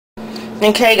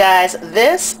Okay guys,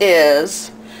 this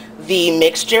is the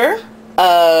mixture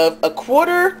of a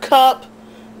quarter cup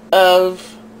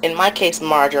of, in my case,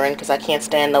 margarine, because I can't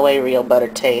stand the way real butter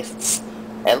tastes,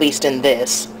 at least in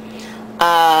this.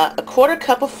 A quarter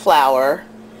cup of flour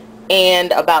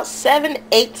and about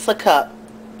 7/8 a cup,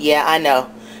 yeah I know,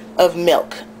 of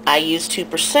milk. I use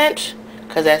 2%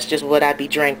 because that's just what I'd be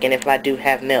drinking if I do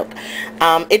have milk.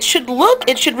 It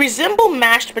should resemble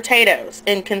mashed potatoes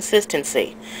in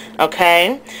consistency.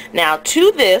 Okay, now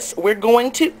to this we're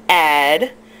going to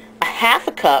add a half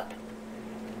a cup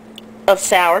of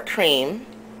sour cream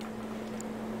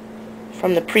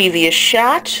from the previous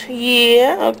shot.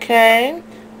 Yeah, okay.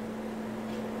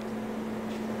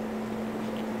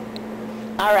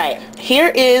 Alright, here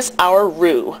is our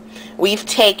roux. We've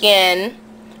taken,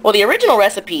 well, the original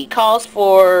recipe calls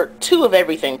for 2 of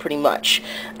everything pretty much,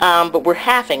 but we're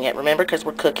halving it, remember, because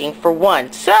we're cooking for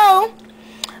 1. So,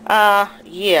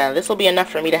 yeah, this will be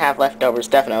enough for me to have leftovers,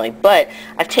 definitely. But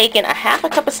I've taken a half a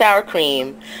cup of sour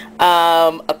cream,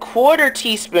 a quarter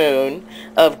teaspoon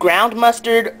of ground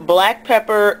mustard, black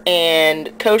pepper,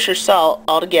 and kosher salt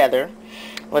all together.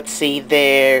 Let's see,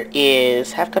 there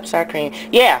is half cup sour cream.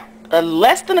 Yeah,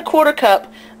 less than a quarter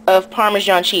cup of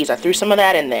Parmesan cheese. I threw some of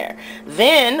that in there.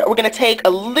 Then we're going to take a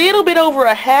little bit over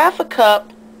a half a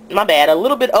cup, my bad, a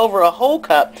little bit over a whole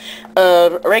cup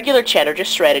of regular cheddar,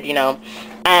 just shredded, you know,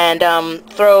 and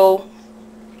throw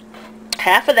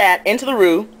half of that into the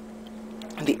roux.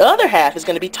 The other half is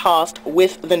going to be tossed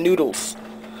with the noodles.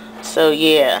 So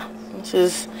yeah, this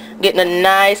is getting a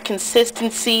nice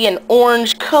consistency and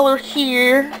orange color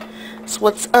here. That's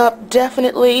what's up,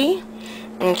 definitely.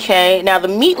 Okay, now the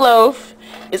meatloaf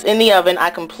is in the oven. I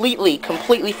completely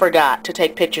forgot to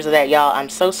take pictures of that, y'all. I'm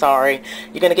so sorry.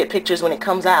 You're going to get pictures when it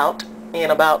comes out in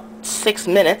about 6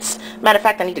 minutes. Matter of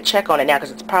fact, I need to check on it now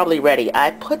because it's probably ready. I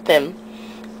put them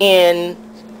in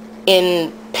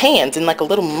pans, in like a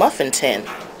little muffin tin.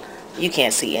 You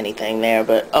can't see anything there,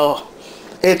 but oh,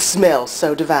 it smells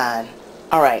so divine.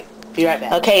 Alright, be right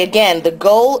back. Okay, again, the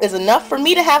goal is enough for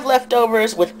me to have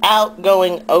leftovers without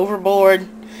going overboard,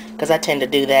 because I tend to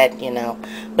do that, you know.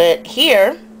 But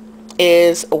here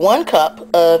is 1 cup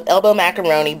of elbow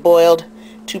macaroni boiled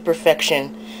to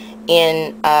perfection.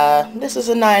 And this is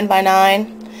a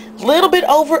 9x9. Little bit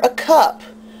over a cup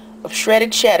of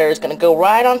shredded cheddar is going to go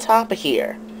right on top of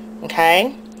here.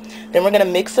 Okay? Then we're going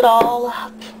to mix it all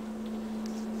up.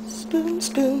 Spoon,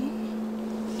 spoon.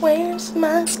 Where's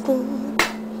my spoon?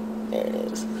 There it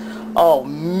is. Oh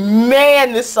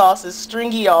man, this sauce is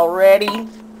stringy already.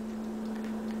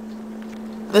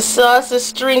 The sauce is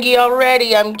stringy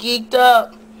already. I'm geeked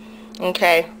up.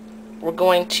 Okay, we're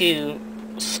going to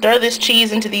stir this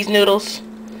cheese into these noodles.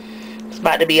 It's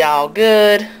about to be all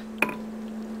good.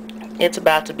 It's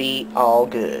about to be all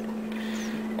good.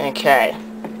 Okay.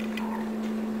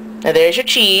 Now there's your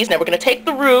cheese. Now we're going to take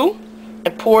the roux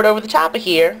and pour it over the top of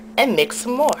here and mix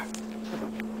some more.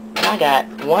 I got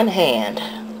one hand.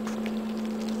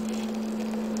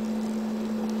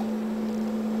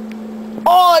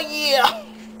 Oh yeah!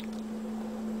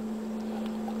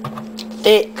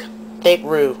 Thick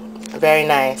roux. Very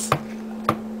nice.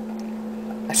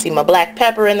 I see my black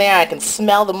pepper in there. I can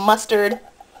smell the mustard.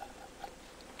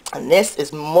 And this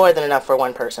is more than enough for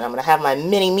 1 person. I'm going to have my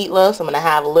mini meatloaf. I'm going to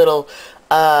have a little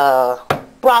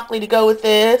broccoli to go with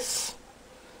this.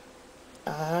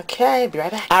 Okay, be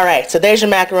right back. Alright, so there's your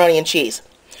macaroni and cheese.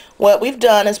 What we've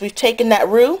done is we've taken that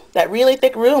roux, that really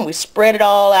thick roux, and we spread it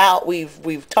all out.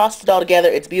 We've tossed it all together.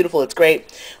 It's beautiful. It's great.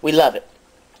 We love it.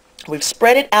 We've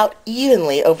spread it out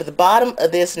evenly over the bottom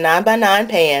of this 9x9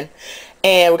 pan,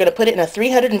 and we're going to put it in a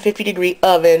 350-degree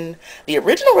oven. The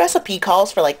original recipe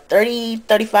calls for like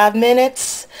 30-35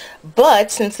 minutes,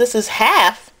 but since this is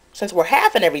half, since we're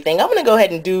half and everything, I'm going to go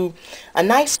ahead and do a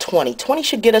nice 20. 20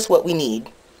 should get us what we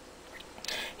need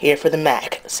here for the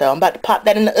mac. So I'm about to pop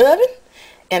that in the oven,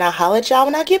 and I'll holler at y'all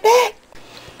when I get back.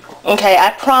 Okay, I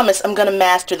promise I'm going to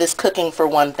master this cooking for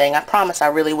one thing. I promise I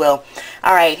really will.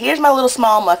 Alright, here's my little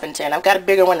small muffin tin. I've got a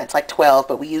bigger one that's like 12,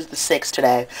 but we used the 6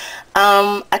 today.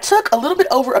 I took a little bit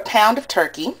over a pound of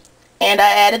turkey, and I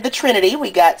added the trinity.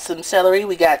 We got some celery,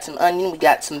 we got some onion, we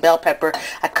got some bell pepper.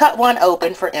 I cut one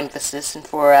open for emphasis and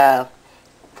for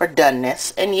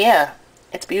doneness. And yeah,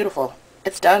 it's beautiful.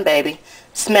 It's done, baby.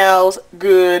 Smells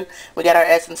good. We got our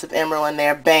essence of emerald in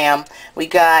there. Bam. We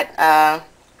got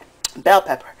bell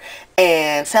pepper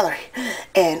and celery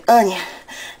and onion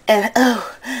and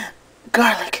oh,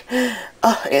 garlic.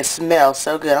 Oh, it smells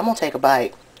so good. I'm gonna take a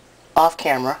bite off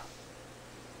camera.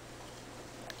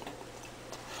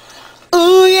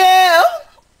 Ooh yeah,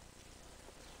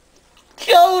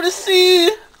 go to see.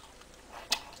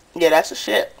 Yeah, that's the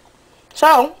shit.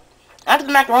 So, after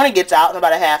the macaroni gets out in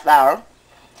about a half hour,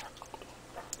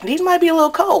 these might be a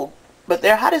little cold, but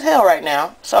they're hot as hell right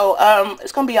now. So,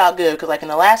 it's going to be all good, because like in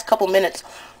the last couple minutes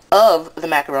of the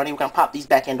macaroni, we're going to pop these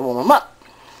back in to warm them up.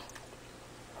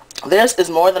 This is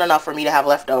more than enough for me to have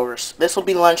leftovers. This will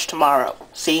be lunch tomorrow,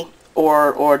 see?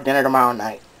 Or dinner tomorrow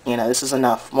night. You know, this is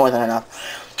enough, more than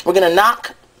enough. We're going to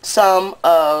knock some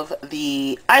of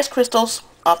the ice crystals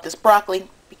off this broccoli,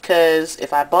 because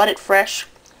if I bought it fresh,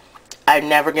 I'd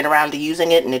never get around to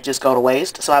using it and it just go to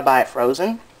waste. So I buy it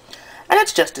frozen. And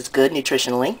it's just as good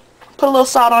nutritionally. Put a little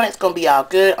salt on it. It's going to be all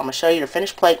good. I'm going to show you the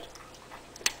finished plate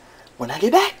when I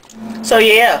get back. So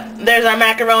yeah, there's our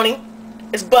macaroni.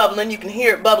 It's bubbling. You can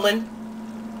hear it bubbling.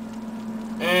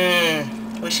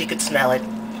 Wish you could smell it.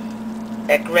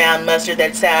 That ground mustard,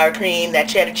 that sour cream, that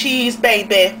cheddar cheese,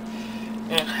 baby.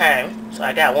 Okay, so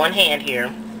I got one hand here.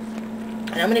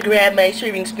 And I'm going to grab my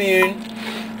serving spoon.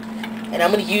 And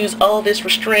I'm going to use all this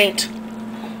restraint.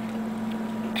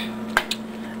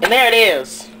 And there it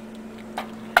is.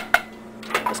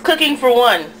 It's cooking for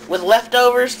one with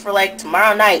leftovers for like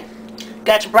tomorrow night.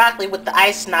 Got your broccoli with the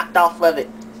ice knocked off of it.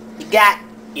 You got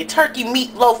your turkey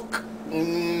meatloaf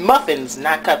muffins,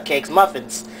 not cupcakes,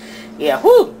 muffins. Yeah,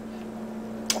 whoo.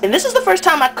 And this is the first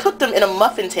time I cooked them in a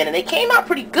muffin tin, and they came out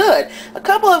pretty good. A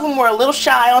couple of them were a little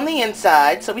shy on the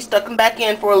inside, so we stuck them back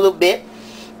in for a little bit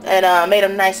and made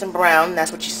them nice and brown.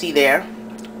 That's what you see there.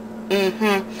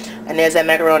 And there's that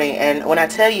macaroni, and when I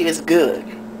tell you it's good,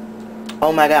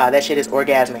 oh my god, that shit is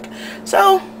orgasmic.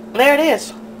 So there it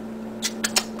is.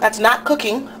 That's not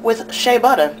cooking with Shay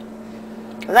Butta.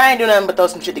 'Cause I ain't do nothing but throw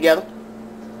some shit together.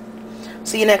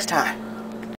 See you next time.